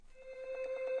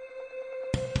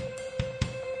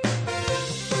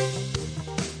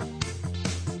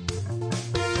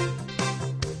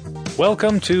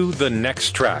Welcome to The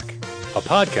Next Track, a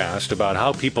podcast about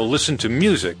how people listen to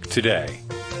music today.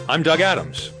 I'm Doug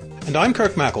Adams. And I'm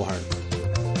Kirk McElhearn.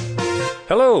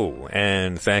 Hello,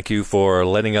 and thank you for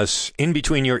letting us in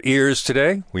between your ears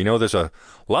today. We know there's a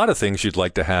lot of things you'd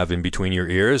like to have in between your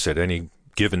ears at any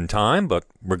given time, but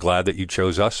we're glad that you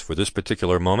chose us for this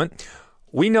particular moment.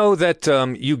 We know that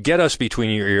you get us between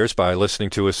your ears by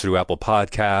listening to us through Apple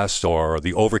Podcasts or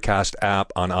the Overcast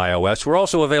app on iOS. We're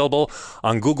also available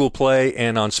on Google Play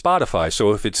and on Spotify.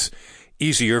 So if it's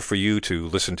easier for you to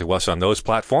listen to us on those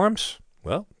platforms,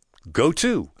 well, go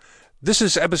to. This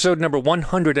is episode number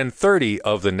 130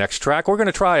 of The Next Track. We're going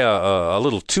to try a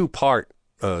little two-part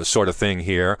sort of thing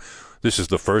here. This is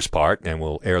the first part, and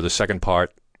we'll air the second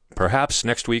part perhaps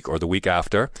next week or the week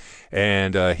after.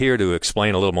 And here to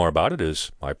explain a little more about it is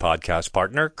my podcast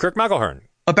partner, Kirk McElhearn.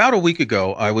 About a week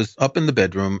ago, I was up in the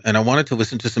bedroom and I wanted to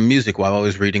listen to some music while I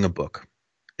was reading a book.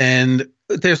 And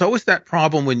there's always that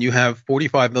problem when you have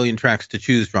 45 million tracks to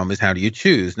choose from is how do you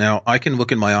choose? Now, I can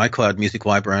look in my iCloud music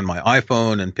library on my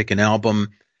iPhone and pick an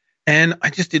album. And I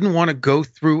just didn't want to go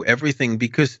through everything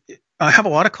because I have a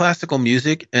lot of classical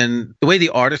music, and the way the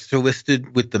artists are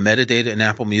listed with the metadata in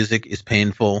Apple Music is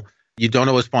painful. You don't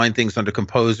always find things under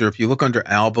composer. If you look under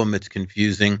album, it's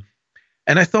confusing.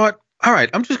 And I thought, all right,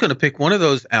 I'm just going to pick one of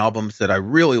those albums that I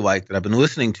really like, that I've been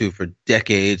listening to for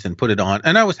decades, and put it on.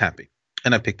 And I was happy.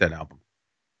 And I picked that album.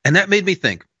 And that made me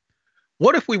think,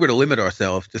 what if we were to limit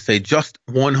ourselves to, say, just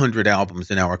 100 albums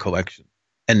in our collection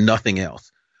and nothing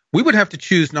else? We would have to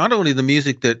choose not only the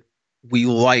music that we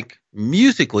like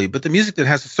musically, but the music that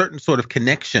has a certain sort of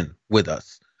connection with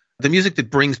us. The music that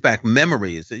brings back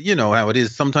memories. You know how it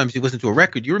is. Sometimes you listen to a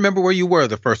record, you remember where you were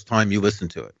the first time you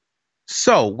listened to it.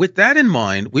 So with that in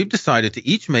mind, we've decided to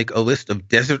each make a list of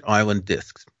Desert Island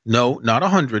discs. No, not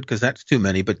 100, because that's too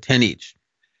many, but 10 each.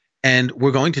 And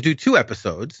we're going to do 2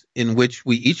 episodes in which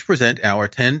we each present our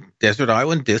 10 Desert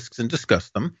Island discs and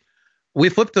discuss them. We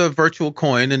flipped a virtual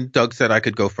coin, and Doug said I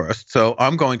could go first, so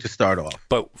I'm going to start off.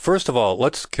 But first of all,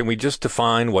 can we just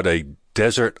define what a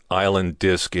desert island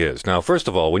disc is? Now, first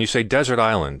of all, when you say desert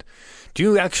island, do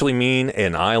you actually mean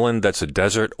an island that's a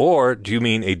desert, or do you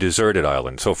mean a deserted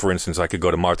island? So, for instance, I could go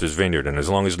to Martha's Vineyard, and as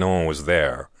long as no one was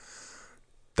there,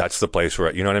 that's the place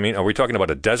where, you know what I mean? Are we talking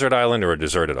about a desert island or a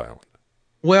deserted island?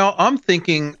 Well, I'm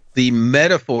thinking the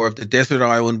metaphor of the desert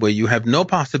island where you have no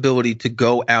possibility to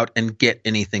go out and get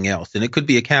anything else. And it could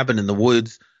be a cabin in the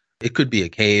woods. It could be a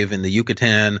cave in the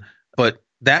Yucatan. But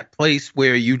that place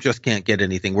where you just can't get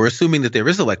anything. We're assuming that there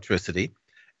is electricity.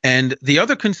 And the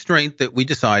other constraint that we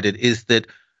decided is that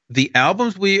the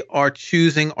albums we are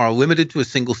choosing are limited to a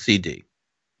single CD.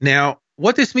 Now,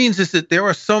 what this means is that there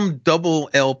are some double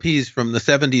LPs from the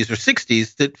 70s or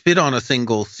 60s that fit on a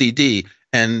single CD.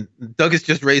 And Doug is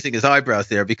just raising his eyebrows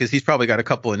there because he's probably got a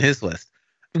couple in his list.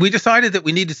 We decided that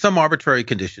we needed some arbitrary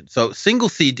condition. So single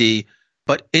CD,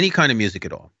 but any kind of music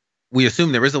at all. We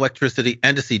assume there is electricity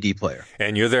and a CD player.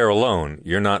 And you're there alone.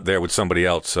 You're not there with somebody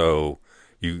else, so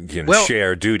you can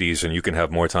share duties and you can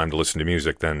have more time to listen to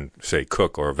music than, say,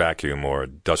 cook or vacuum or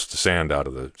dust the sand out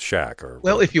of the shack.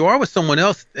 If you are with someone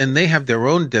else and they have their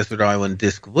own desert island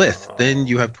disc list, then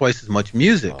you have twice as much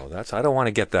music. I don't want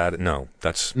to get that. No,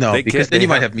 because then you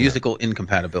might have musical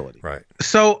incompatibility. Right.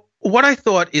 So what I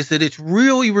thought is that it's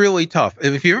really, really tough.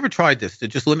 And if you ever tried this, to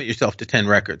just limit yourself to 10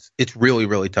 records, it's really,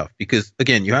 really tough because,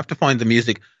 again, you have to find the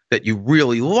music that you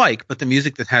really like, but the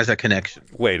music that has a connection.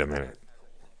 Wait a minute.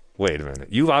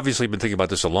 You've obviously been thinking about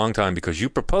this a long time because you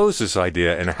proposed this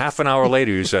idea and a half an hour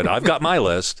later you said, I've got my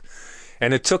list.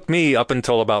 And it took me up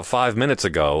until about 5 minutes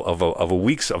ago of a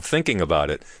week's of thinking about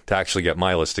it to actually get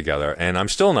my list together. And I'm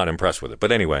still not impressed with it.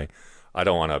 But anyway, I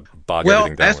don't want to bog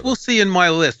everything down. Well, as we'll see in my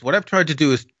list, what I've tried to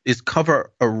do is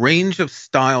cover a range of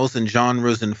styles and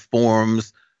genres and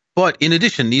forms. But in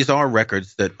addition, these are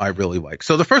records that I really like.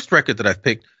 So the first record that I've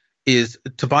picked is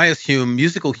Tobias Hume,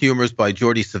 Musical Humors by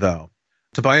Jordi Savall.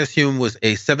 Tobias Hume was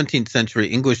a 17th century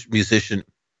English musician,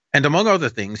 and among other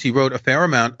things, he wrote a fair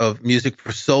amount of music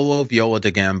for solo viola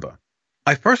da gamba.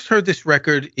 I first heard this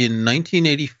record in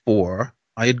 1984.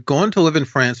 I had gone to live in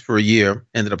France for a year,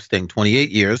 ended up staying 28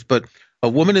 years, but a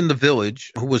woman in the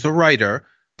village who was a writer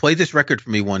played this record for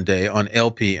me one day on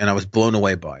LP, and I was blown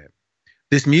away by it.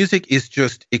 This music is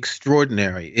just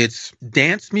extraordinary. It's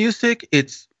dance music,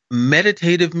 it's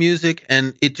meditative music,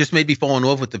 and it just made me fall in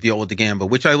love with the viola da gamba,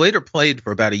 which I later played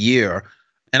for about a year,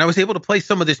 and I was able to play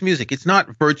some of this music. It's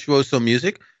not virtuoso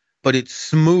music, but it's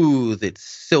smooth, it's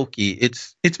silky,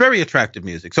 it's very attractive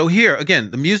music. So here,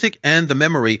 again, the music and the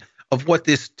memory of what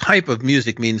this type of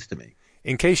music means to me.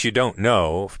 In case you don't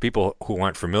know, for people who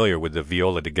aren't familiar with the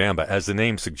viola da gamba, as the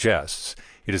name suggests,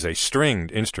 It is a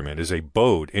stringed instrument, it is a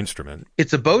bowed instrument.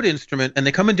 It's a bowed instrument, and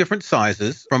they come in different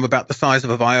sizes, from about the size of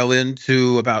a violin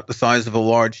to about the size of a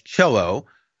large cello.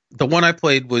 The one I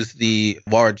played was the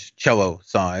large cello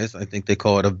size. I think they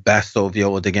call it a basso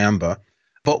viola da gamba.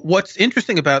 But what's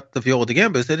interesting about the viola da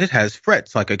gamba is that it has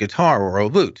frets like a guitar or a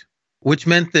lute, which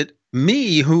meant that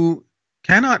me, who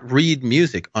cannot read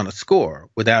music on a score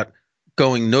without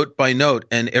going note by note,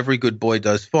 and every good boy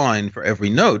does fine for every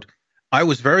note, I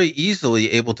was very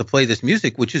easily able to play this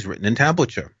music, which is written in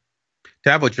tablature.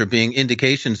 Tablature being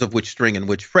indications of which string and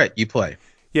which fret you play.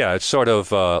 Yeah, it's sort of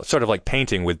like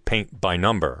painting with paint by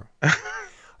number.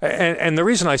 And the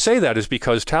reason I say that is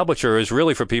because tablature is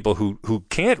really for people who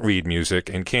can't read music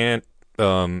and can't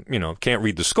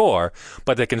read the score,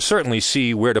 but they can certainly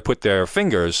see where to put their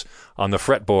fingers on the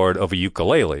fretboard of a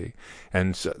ukulele.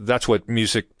 And that's what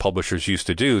music publishers used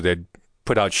to do. They'd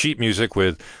put out sheet music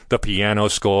with the piano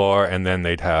score, and then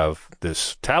they'd have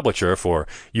this tablature for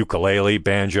ukulele,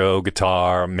 banjo,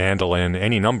 guitar, mandolin,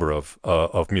 any number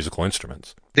of musical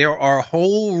instruments. There are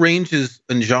whole ranges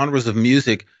and genres of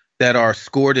music that are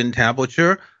scored in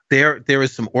tablature. There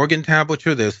is some organ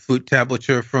tablature, there's flute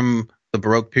tablature from the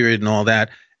Baroque period and all that.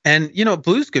 And,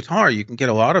 blues guitar, you can get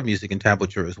a lot of music in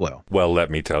tablature as well. Well, let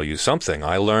me tell you something.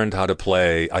 I learned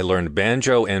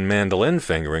banjo and mandolin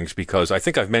fingerings because I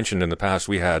think I've mentioned in the past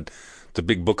we had the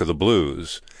Big Book of the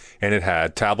Blues, and it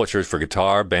had tablatures for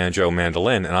guitar, banjo,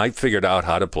 mandolin, and I figured out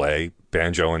how to play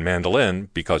banjo and mandolin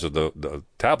because of the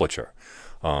tablature.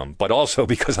 But also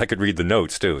because I could read the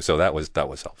notes too, so that was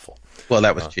helpful. Well,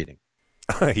 that was cheating.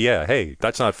 Yeah, hey,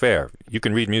 that's not fair. You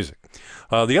can read music.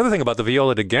 The other thing about the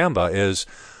viola da gamba is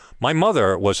my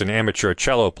mother was an amateur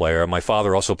cello player. My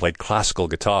father also played classical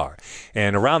guitar.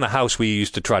 And around the house, we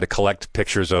used to try to collect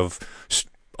pictures of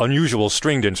unusual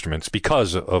stringed instruments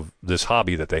because of this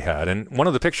hobby that they had. And one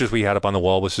of the pictures we had up on the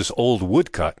wall was this old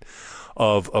woodcut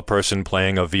of a person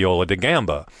playing a viola da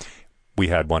gamba. We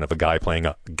had one of a guy playing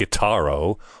a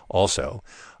guitarro also.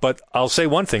 But I'll say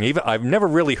one thing, I've never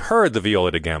really heard the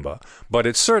viola da gamba, but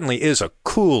it certainly is a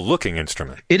cool-looking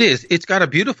instrument. It is. It's got a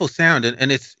beautiful sound,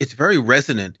 and it's very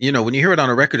resonant. When you hear it on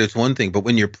a record, it's one thing, but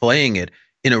when you're playing it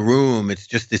in a room, it's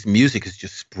just this music is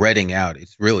just spreading out.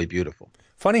 It's really beautiful.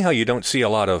 Funny how you don't see a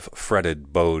lot of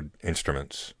fretted, bowed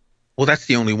instruments. Well, that's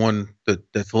the only one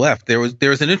that's left.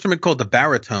 There's an instrument called the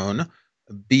baritone,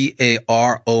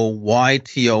 Baroyton,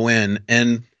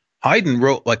 and Haydn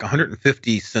wrote like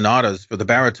 150 sonatas for the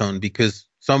baritone because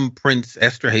some Prince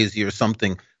Esterhazy or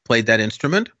something played that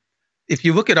instrument. If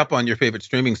you look it up on your favorite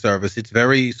streaming service, it's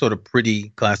very sort of pretty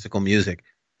classical music.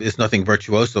 It's nothing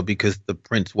virtuoso because the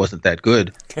Prince wasn't that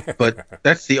good. But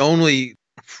that's the only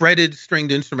fretted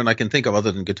stringed instrument I can think of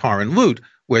other than guitar and lute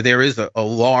where there is a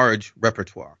large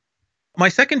repertoire. My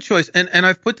second choice, and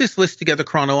I've put this list together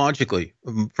chronologically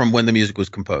from when the music was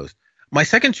composed. My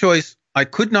second choice, I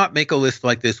could not make a list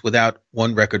like this without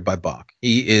one record by Bach.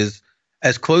 He is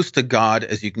as close to God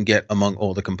as you can get among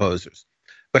all the composers.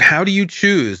 But how do you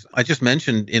choose? I just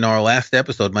mentioned in our last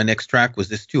episode, my next track was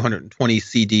this 220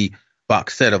 CD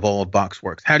box set of all of Bach's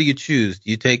works. How do you choose?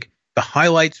 Do you take the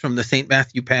highlights from the St.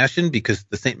 Matthew Passion, because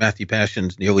the St. Matthew Passion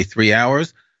is nearly 3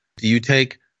 hours? Do you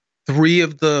take 3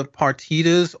 of the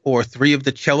partitas or 3 of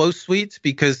the cello suites?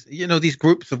 Because, these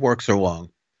groups of works are long.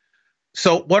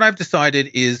 So what I've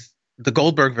decided is the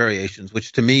Goldberg Variations,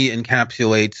 which to me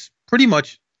encapsulates pretty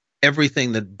much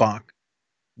everything that Bach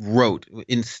wrote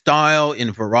in style,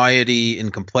 in variety,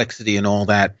 in complexity, and all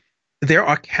that. There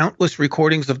are countless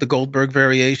recordings of the Goldberg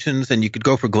Variations, and you could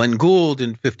go for Glenn Gould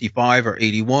in 55 or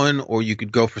 81, or you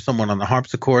could go for someone on the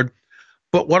harpsichord.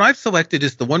 But what I've selected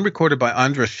is the one recorded by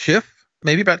Andras Schiff,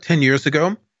 maybe about 10 years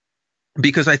ago,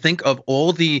 because I think of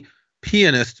all the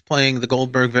pianists playing the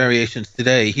Goldberg Variations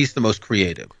today, he's the most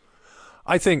creative.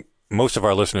 I think most of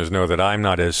our listeners know that I'm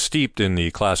not as steeped in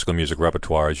the classical music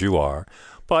repertoire as you are,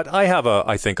 but I have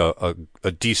I think a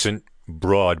decent,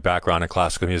 broad background in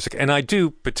classical music, and I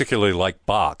do particularly like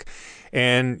Bach.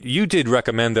 And you did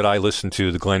recommend that I listen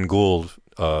to the Glenn Gould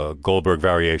Goldberg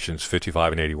Variations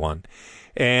 55 and 81.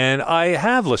 And I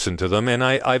have listened to them, and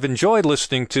I've enjoyed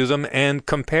listening to them and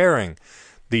comparing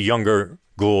the younger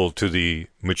Gould to the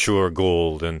mature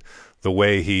Gould, and the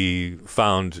way he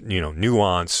found,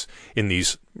 nuance in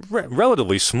these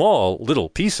relatively small little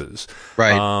pieces.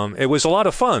 Right. It was a lot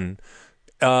of fun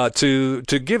to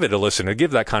give it a listen, to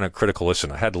give that kind of critical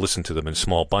listen. I had to listen to them in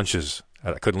small bunches.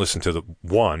 I couldn't listen to the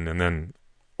one and then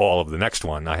all of the next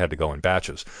one. I had to go in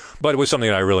batches. But it was something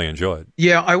that I really enjoyed.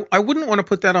 Yeah, I wouldn't want to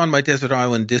put that on my Desert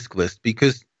Island disc list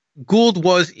because Gould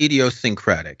was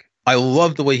idiosyncratic. I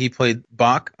love the way he played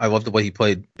Bach. I love the way he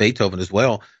played Beethoven as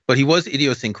well. but he was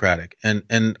idiosyncratic.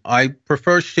 And I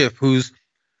prefer Schiff, who's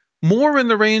more in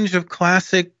the range of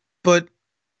classic, but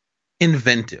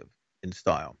inventive in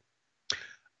style.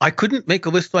 I couldn't make a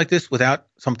list like this without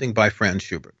something by Franz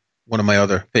Schubert, one of my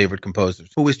other favorite composers,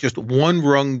 who is just one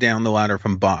rung down the ladder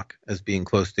from Bach as being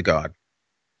close to God.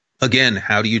 Again,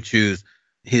 how do you choose?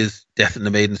 His Death in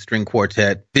the Maiden String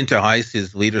Quartet, Winter Heiß,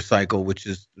 his Lieder Cycle, which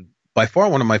is by far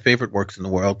one of my favorite works in the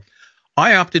world.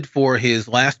 I opted for his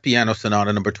last piano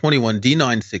sonata, number 21,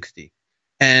 D960.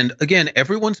 And again,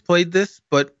 everyone's played this,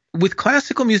 but with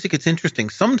classical music, it's interesting.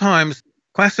 Sometimes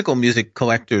classical music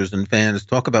collectors and fans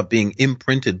talk about being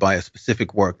imprinted by a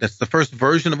specific work. That's the first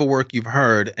version of a work you've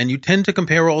heard, and you tend to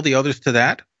compare all the others to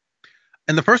that.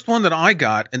 And the first one that I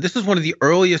got, and this is one of the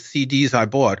earliest CDs I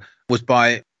bought, was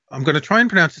by, I'm going to try and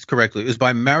pronounce this correctly, it was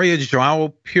by Maria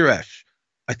João Pires.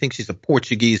 I think she's a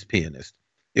Portuguese pianist.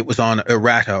 It was on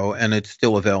Erato, and it's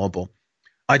still available.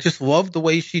 I just love the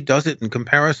way she does it in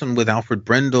comparison with Alfred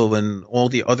Brendel and all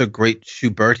the other great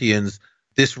Schubertians.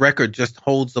 This record just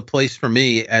holds a place for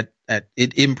me at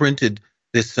it imprinted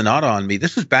this sonata on me.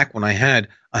 This was back when I had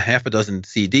a half a dozen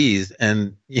CDs,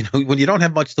 and when you don't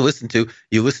have much to listen to,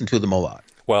 you listen to them a lot.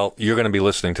 Well, you're going to be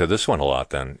listening to this one a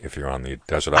lot then if you're on the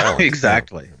desert island.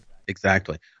 Exactly.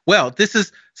 Well,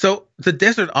 so the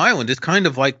desert island is kind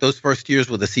of like those first years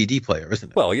with a CD player,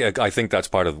 isn't it? Well, yeah, I think that's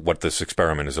part of what this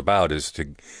experiment is about, is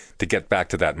to get back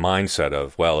to that mindset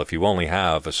of, well, if you only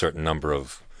have a certain number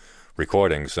of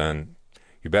recordings, then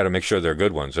you better make sure they're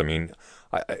good ones. I mean,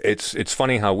 it's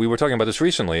funny how we were talking about this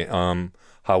recently,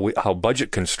 how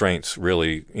budget constraints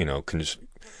really,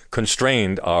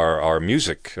 constrained our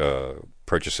music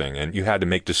purchasing, and you had to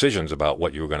make decisions about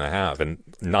what you were going to have, and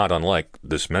not unlike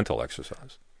this mental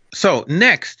exercise. So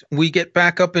next, we get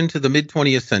back up into the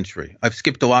mid-20th century. I've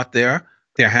skipped a lot there.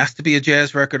 There has to be a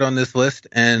jazz record on this list,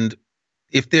 and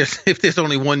if there's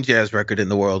only one jazz record in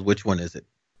the world, which one is it?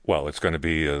 Well, it's going to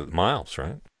be Miles,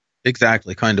 right?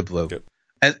 Exactly, Kind of Blue. Yep.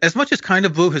 As much as Kind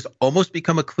of Blue has almost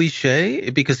become a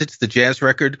cliche because it's the jazz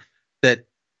record that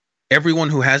everyone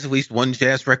who has at least one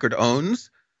jazz record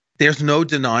owns, there's no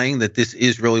denying that this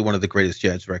is really one of the greatest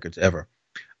jazz records ever.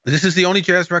 This is the only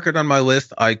jazz record on my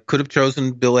list. I could have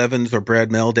chosen Bill Evans or Brad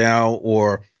Mehldau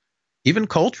or even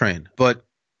Coltrane, but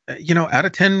out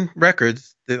of 10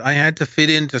 records, that I had to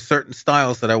fit into certain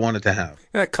styles that I wanted to have.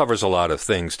 That covers a lot of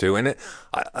things too, and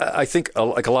I think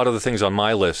like a lot of the things on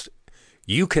my list,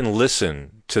 you can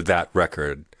listen to that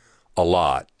record a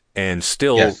lot and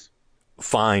still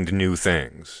find new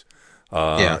things.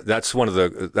 That's one of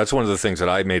the things that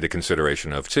I made a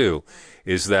consideration of too,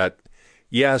 is that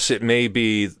yes, it may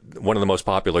be one of the most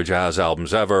popular jazz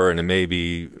albums ever, and it may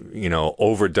be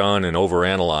overdone and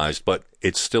overanalyzed, but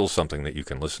it's still something that you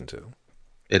can listen to.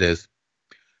 It is.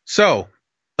 So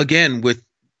again, with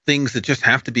things that just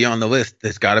have to be on the list,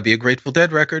 there's got to be a Grateful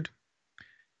Dead record.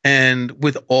 And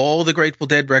with all the Grateful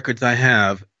Dead records I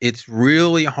have, it's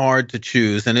really hard to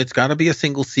choose, and it's got to be a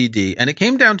single CD. And it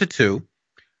came down to two.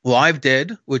 Live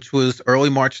Dead, which was early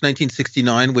March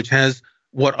 1969, which has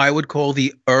what I would call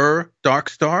the Dark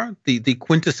Star, the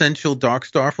quintessential Dark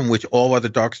Star from which all other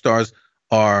Dark Stars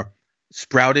are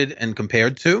sprouted and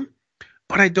compared to.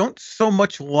 But I don't so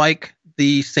much like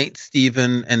the St.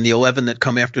 Stephen and the 11 that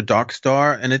come after Dark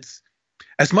Star. And it's,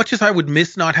 as much as I would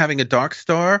miss not having a Dark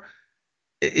Star,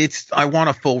 I want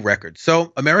a full record.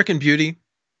 So American Beauty,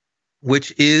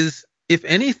 which is, if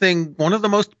anything, one of the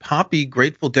most poppy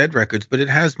Grateful Dead records, but it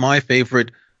has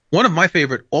one of my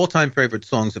favorite, all-time favorite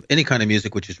songs of any kind of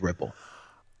music, which is Ripple.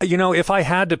 If I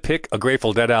had to pick a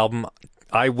Grateful Dead album,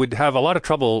 I would have a lot of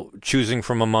trouble choosing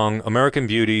from among American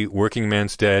Beauty, Working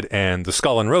Man's Dead, and the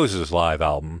Skull and Roses live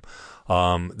album.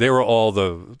 They were all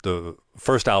the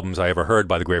first albums I ever heard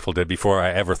by the Grateful Dead before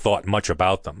I ever thought much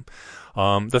about them.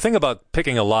 The thing about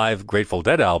picking a live Grateful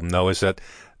Dead album, though, is that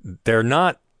they're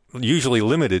not usually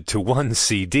limited to one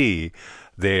CD.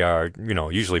 They are,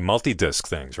 usually multi-disc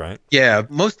things, right? Yeah,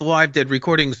 most Live Dead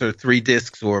recordings are 3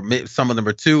 discs, or some of them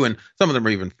are 2, and some of them are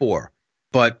even 4.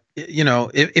 But,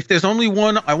 if there's only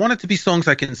one, I want it to be songs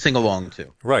I can sing along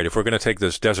to. Right. If we're going to take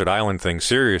this desert island thing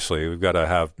seriously, we've got to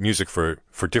have music for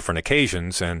different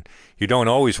occasions, and you don't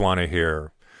always want to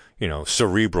hear,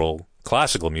 cerebral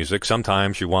classical music.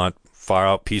 Sometimes you want far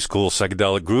out, peace, cool,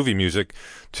 psychedelic, groovy music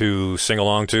to sing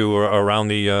along to around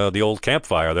the old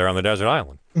campfire there on the desert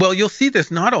island. Well, you'll see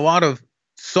there's not a lot of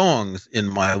songs in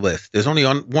my list. There's only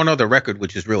one other record,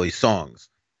 which is really songs.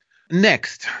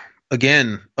 Next,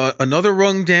 again, another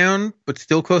rung down, but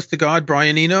still close to God,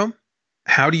 Brian Eno.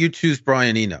 How do you choose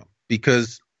Brian Eno?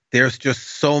 Because there's just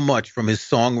so much, from his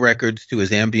song records to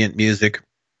his ambient music.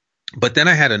 But then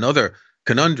I had another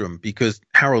conundrum, because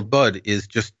Harold Budd is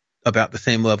just about the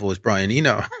same level as Brian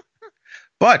Eno.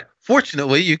 But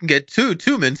fortunately, you can get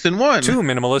two mints in one. Two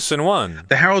minimalists in one.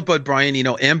 The Harold Budd Brian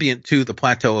Eno Ambient 2, The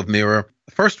Plateau of Mirror.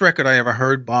 The first record I ever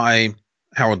heard by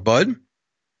Harold Budd.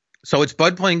 So it's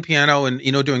Budd playing piano and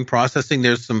Eno doing processing.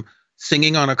 There's some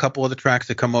singing on a couple of the tracks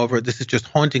that come over. This is just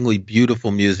hauntingly beautiful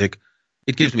music.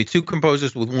 It gives me two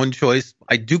composers with one choice.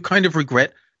 I do kind of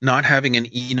regret not having an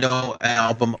Eno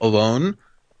album alone,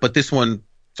 but this one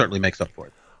certainly makes up for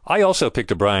it. I also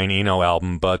picked a Brian Eno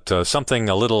album, but something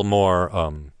a little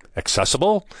more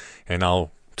accessible, and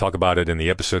I'll talk about it in the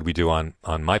episode we do on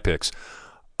my picks.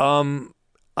 You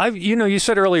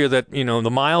said earlier that the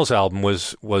Miles album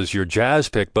was your jazz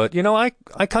pick, but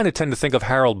I kind of tend to think of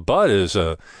Harold Budd as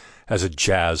a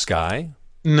jazz guy.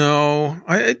 No,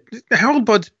 Harold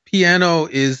Budd's piano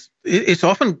it's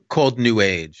often called New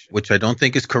Age, which I don't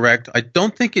think is correct. I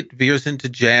don't think it veers into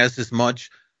jazz as much.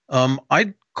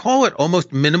 I'd call it almost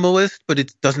minimalist, but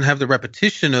it doesn't have the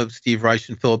repetition of Steve Reich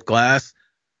and Philip Glass.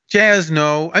 Jazz,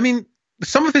 no. I mean,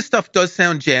 some of his stuff does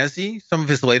sound jazzy, some of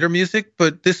his later music,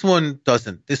 but this one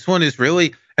doesn't. This one is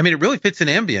really, it really fits in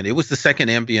ambient. It was the second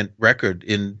ambient record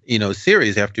in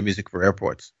series after Music for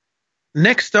Airports.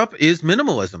 Next up is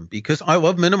minimalism, because I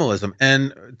love minimalism.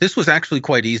 And this was actually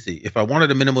quite easy. If I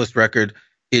wanted a minimalist record,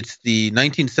 it's the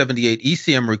 1978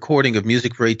 ECM recording of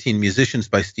Music for 18 Musicians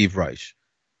by Steve Reich.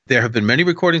 There have been many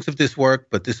recordings of this work,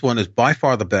 but this one is by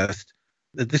far the best.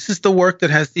 This is the work that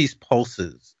has these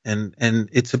pulses, and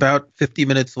it's about 50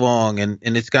 minutes long, and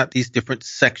it's got these different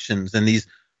sections and these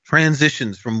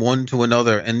transitions from one to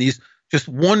another, and these just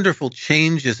wonderful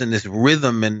changes in this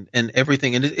rhythm and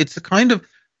everything. And it's the kind of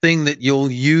thing that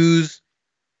you'll use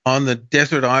on the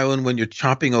desert island when you're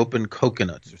chopping open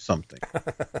coconuts or something.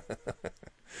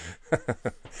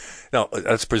 Now,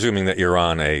 that's presuming that you're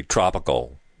on a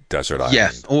tropical desert island.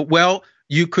 Yes. Well,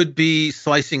 you could be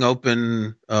slicing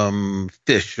open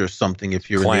fish or something if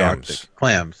you're in the Arctic.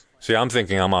 Clams. See, I'm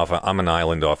thinking I'm an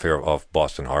island off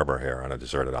Boston Harbor here on a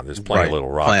deserted island. There's plenty of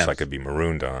little rocks clams I could be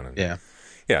marooned on. And,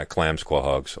 yeah, clams,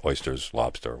 quahogs, oysters,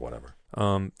 lobster, whatever.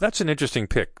 That's an interesting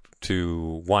pick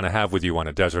to want to have with you on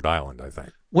a desert island, I think.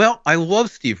 Well, I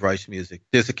love Steve Reich music.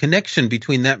 There's a connection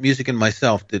between that music and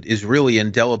myself that is really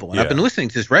indelible. And I've been listening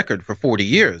to this record for 40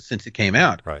 years since it came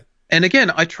out. Right. And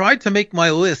again, I tried to make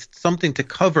my list something to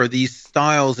cover these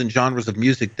styles and genres of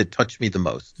music that touch me the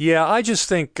most. Yeah, I just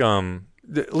think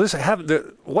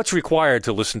what's required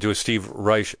to listen to a Steve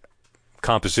Reich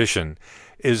composition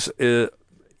is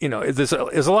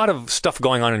there's a lot of stuff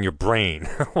going on in your brain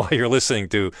while you're listening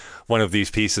to one of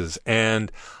these pieces, and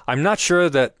I'm not sure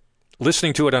that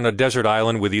listening to it on a desert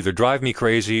island would either drive me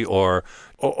crazy or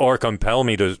compel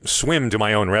me to swim to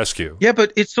my own rescue. Yeah,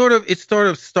 but it sort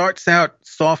of starts out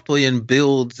softly and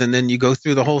builds, and then you go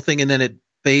through the whole thing, and then it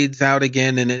fades out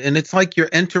again, and it's like you're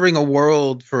entering a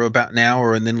world for about an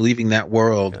hour and then leaving that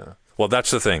world. Yeah. Well,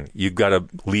 that's the thing. You've got to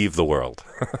leave the world.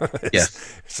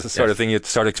 Yes. It's the sort of thing you'd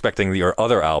start expecting your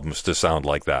other albums to sound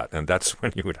like that, and that's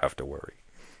when you would have to worry.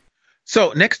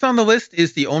 So next on the list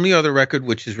is the only other record,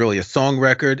 which is really a song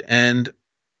record. And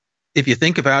if you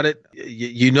think about it,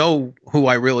 you know who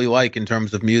I really like in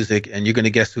terms of music, and you're going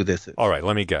to guess who this is. All right,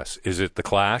 let me guess. Is it The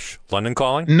Clash, London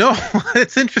Calling? No,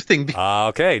 it's interesting.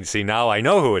 Okay, see, now I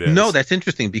know who it is. No, that's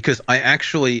interesting because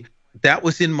that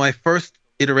was in my first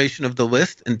iteration of the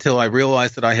list until I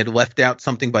realized that I had left out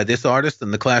something by this artist,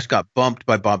 and The Clash got bumped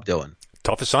by Bob Dylan.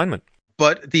 Tough assignment.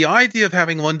 But the idea of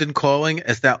having London Calling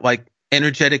as that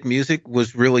energetic music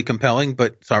was really compelling,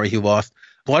 but sorry, he lost.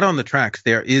 Blood on the Tracks,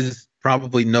 there is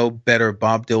probably no better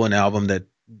Bob Dylan album that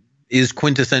is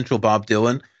quintessential Bob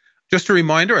Dylan. Just a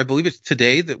reminder, I believe it's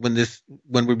today that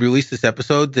when we release this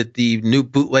episode, that the new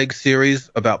bootleg series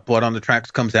about Blood on the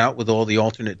Tracks comes out with all the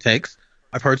alternate takes.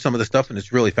 I've heard some of the stuff, and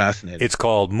it's really fascinating. It's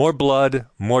called More Blood,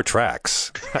 More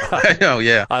Tracks. I know,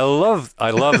 yeah. I love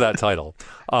that title.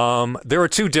 There are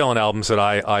two Dylan albums that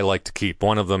I like to keep.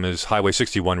 One of them is Highway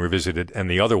 61 Revisited,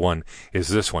 and the other one is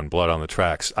this one, Blood on the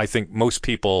Tracks. I think most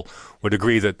people would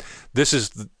agree that this is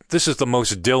the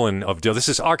most Dylan of Dylan. This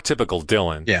is archetypical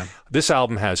Dylan. Yeah. This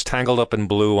album has Tangled Up in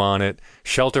Blue on it,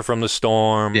 Shelter from the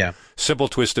Storm, yeah, Simple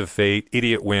Twist of Fate,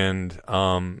 Idiot Wind.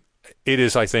 It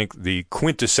is, I think, the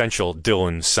quintessential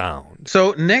Dylan sound.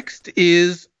 So next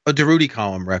is a Durutti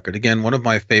Column record. Again, one of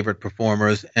my favorite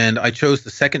performers, and I chose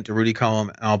the second Durutti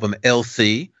Column album,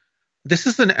 LC. This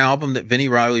is an album that Vinnie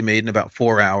Riley made in about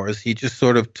 4 hours. He just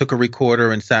sort of took a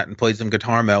recorder and sat and played some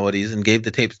guitar melodies and gave the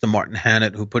tapes to Martin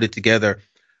Hannett, who put it together.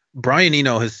 Brian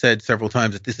Eno has said several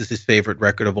times that this is his favorite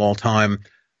record of all time.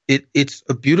 It's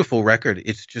a beautiful record.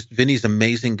 It's just Vinnie's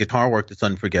amazing guitar work that's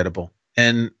unforgettable.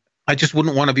 And I just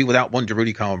wouldn't want to be without one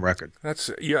Durutti Column record.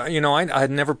 That's yeah. I had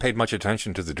never paid much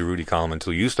attention to the Durutti Column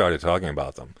until you started talking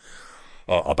about them,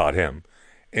 about him,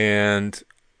 and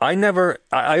I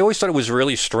always thought it was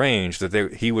really strange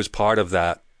that he was part of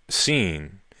that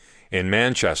scene in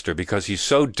Manchester because he's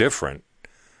so different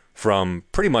from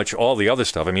pretty much all the other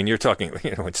stuff. I mean, you're talking,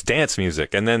 it's dance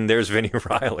music, and then there's Vinnie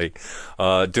Riley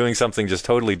doing something just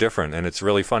totally different, and it's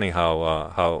really funny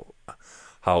how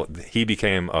he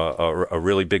became a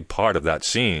really big part of that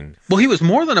scene. Well, he was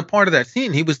more than a part of that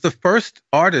scene. He was the first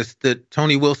artist that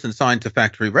Tony Wilson signed to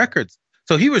Factory Records.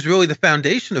 So he was really the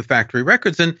foundation of Factory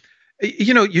Records. And,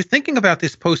 you're thinking about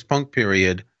this post-punk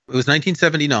period. It was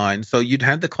 1979, so you'd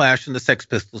had the Clash and the Sex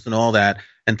Pistols and all that,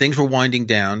 and things were winding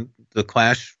down. The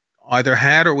Clash either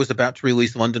had or was about to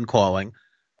release London Calling.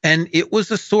 And it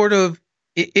was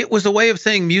it was a way of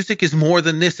saying music is more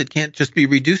than this. It can't just be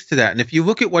reduced to that. And if you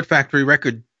look at what Factory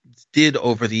Records did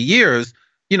over the years,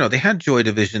 they had Joy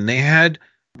Division, they had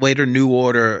later New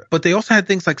Order, but they also had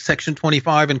things like Section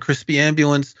 25 and Crispy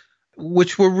Ambulance,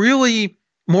 which were really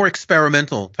more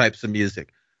experimental types of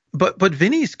music. But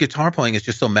Vinny's guitar playing is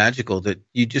just so magical that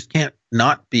you just can't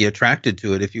not be attracted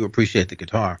to it if you appreciate the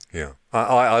guitar. Yeah,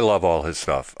 I love all his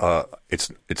stuff.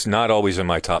 It's not always in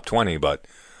my top 20, but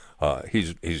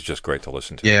he's just great to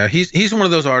listen to. Yeah, he's one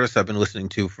of those artists I've been listening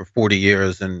to for 40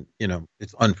 years, and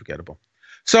it's unforgettable.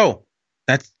 So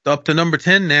that's up to number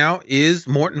 10 now is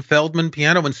Morton Feldman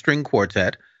Piano and String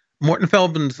Quartet. Morton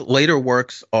Feldman's later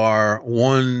works are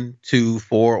 1, 2,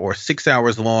 4, or 6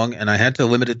 hours long, and I had to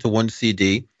limit it to one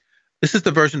CD. This is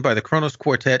the version by the Kronos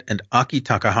Quartet and Aki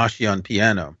Takahashi on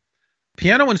piano.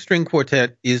 Piano and String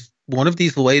Quartet is one of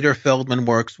these later Feldman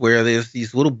works where there's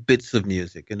these little bits of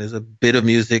music, and there's a bit of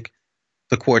music,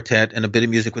 the quartet, and a bit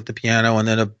of music with the piano, and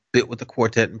then a bit with the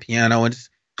quartet and piano. And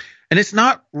it's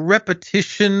not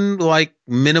repetition like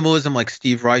minimalism like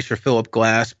Steve Reich or Philip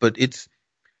Glass, but it's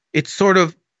sort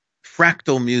of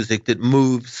fractal music that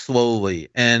moves slowly.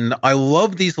 And I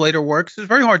love these later works. It's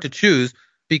very hard to choose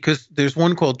because there's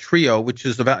one called Trio, which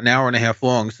is about an hour and a half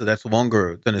long, so that's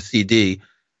longer than a CD.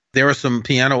 There are some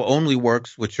piano-only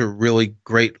works, which are really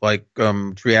great, like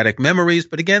Triadic Memories.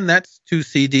 But again, that's 2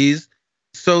 CDs.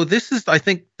 So I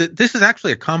think that this is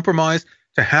actually a compromise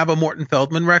to have a Morton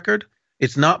Feldman record.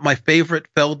 It's not my favorite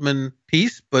Feldman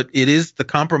piece, but it is the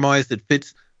compromise that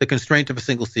fits the constraint of a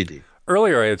single CD.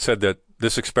 Earlier, I had said that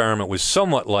this experiment was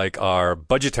somewhat like our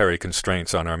budgetary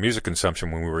constraints on our music consumption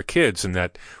when we were kids, and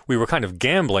that we were kind of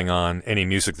gambling on any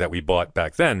music that we bought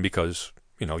back then because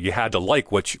you had to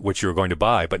like what you were going to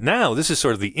buy. But now this is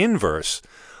sort of the inverse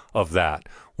of that,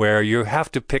 where you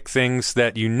have to pick things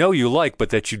that you like,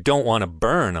 but that you don't want to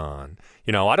burn on.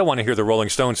 I don't want to hear the Rolling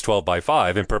Stones 12 by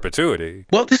 5 in perpetuity.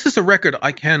 Well, this is a record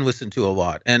I can listen to a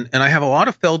lot. And I have a lot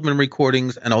of Feldman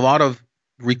recordings and a lot of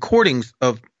recordings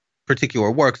of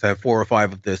particular works. I have 4 or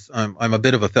 5 of this. I'm a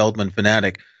bit of a Feldman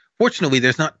fanatic. Fortunately,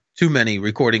 there's not too many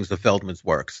recordings of Feldman's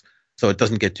works, so it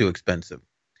doesn't get too expensive.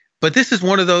 But this is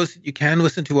one of those you can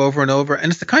listen to over and over.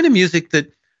 And it's the kind of music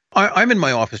that I'm in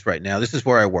my office right now. This is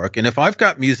where I work. And if I've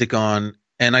got music on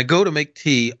and I go to make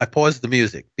tea, I pause the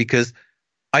music because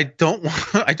I don't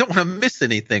want to miss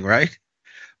anything, right?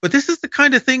 But this is the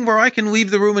kind of thing where I can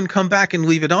leave the room and come back and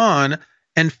leave it on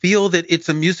and feel that it's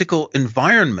a musical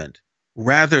environment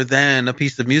rather than a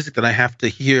piece of music that I have to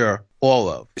hear all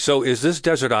of. So is this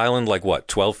desert island like what,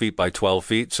 12 feet by 12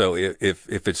 feet? So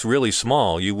if it's really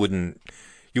small, you wouldn't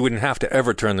have to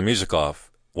ever turn the music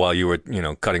off while you were,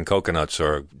 cutting coconuts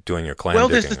or doing your clam digging. Well,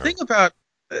 there's the thing about,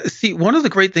 one of the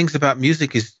great things about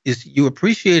music is you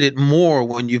appreciate it more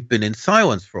when you've been in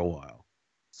silence for a while.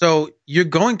 So you're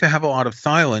going to have a lot of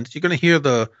silence. You're going to hear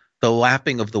the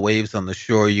lapping of the waves on the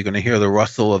shore. You're going to hear the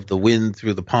rustle of the wind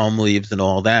through the palm leaves and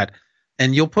all that.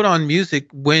 And you'll put on music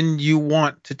when you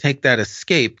want to take that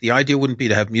escape. The idea wouldn't be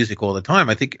to have music all the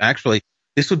time. I think actually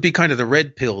this would be kind of the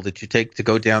red pill that you take to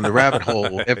go down the rabbit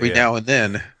hole every now and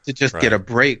then to just get a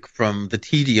break from the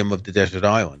tedium of the desert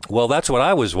island. Well, that's what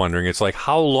I was wondering. It's like,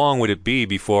 how long would it be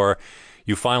before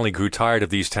you finally grew tired of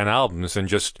these 10 albums and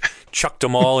just chucked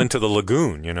them all into the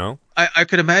lagoon, I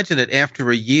could imagine that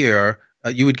after a year,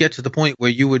 you would get to the point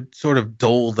where you would sort of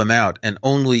dole them out and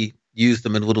only use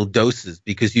them in little doses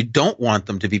because you don't want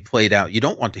them to be played out. You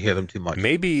don't want to hear them too much.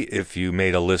 Maybe if you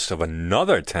made a list of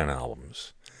another 10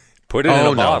 albums, put it in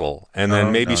a bottle, and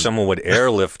then maybe someone would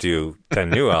airlift you 10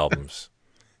 new albums.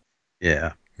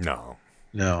 Yeah. No.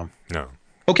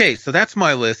 Okay, so that's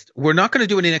my list. We're not going to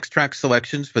do any next track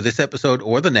selections for this episode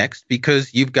or the next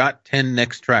because you've got 10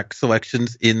 next track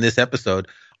selections in this episode.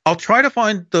 I'll try to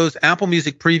find those Apple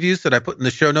Music previews that I put in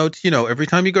the show notes. Every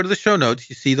time you go to the show notes,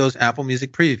 you see those Apple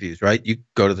Music previews, right? You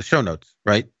go to the show notes,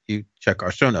 right? you check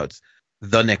our show notes,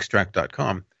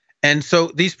 thenexttrack.com. And so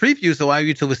these previews allow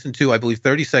you to listen to, I believe,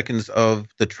 30 seconds of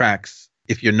the tracks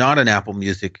if you're not an Apple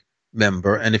Music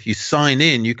member. And if you sign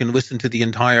in, you can listen to the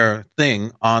entire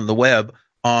thing on the web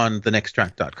on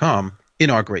thenexttrack.com in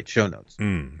our great show notes.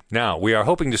 Now, we are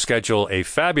hoping to schedule a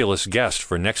fabulous guest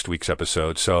for next week's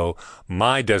episode, so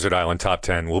my Desert Island Top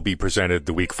 10 will be presented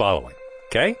the week following.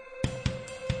 Okay?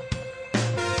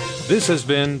 This has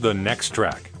been The Next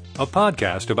Track, a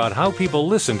podcast about how people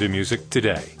listen to music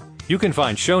today. You can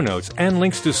find show notes and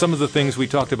links to some of the things we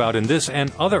talked about in this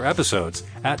and other episodes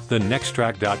at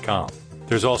thenexttrack.com.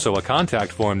 There's also a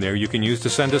contact form there you can use to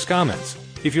send us comments.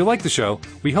 If you like the show,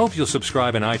 we hope you'll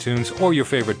subscribe in iTunes or your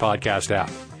favorite podcast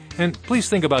app. And please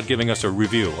think about giving us a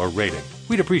review or rating.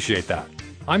 We'd appreciate that.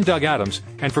 I'm Doug Adams,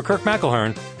 and for Kirk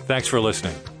McElhearn, thanks for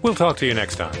listening. We'll talk to you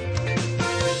next time.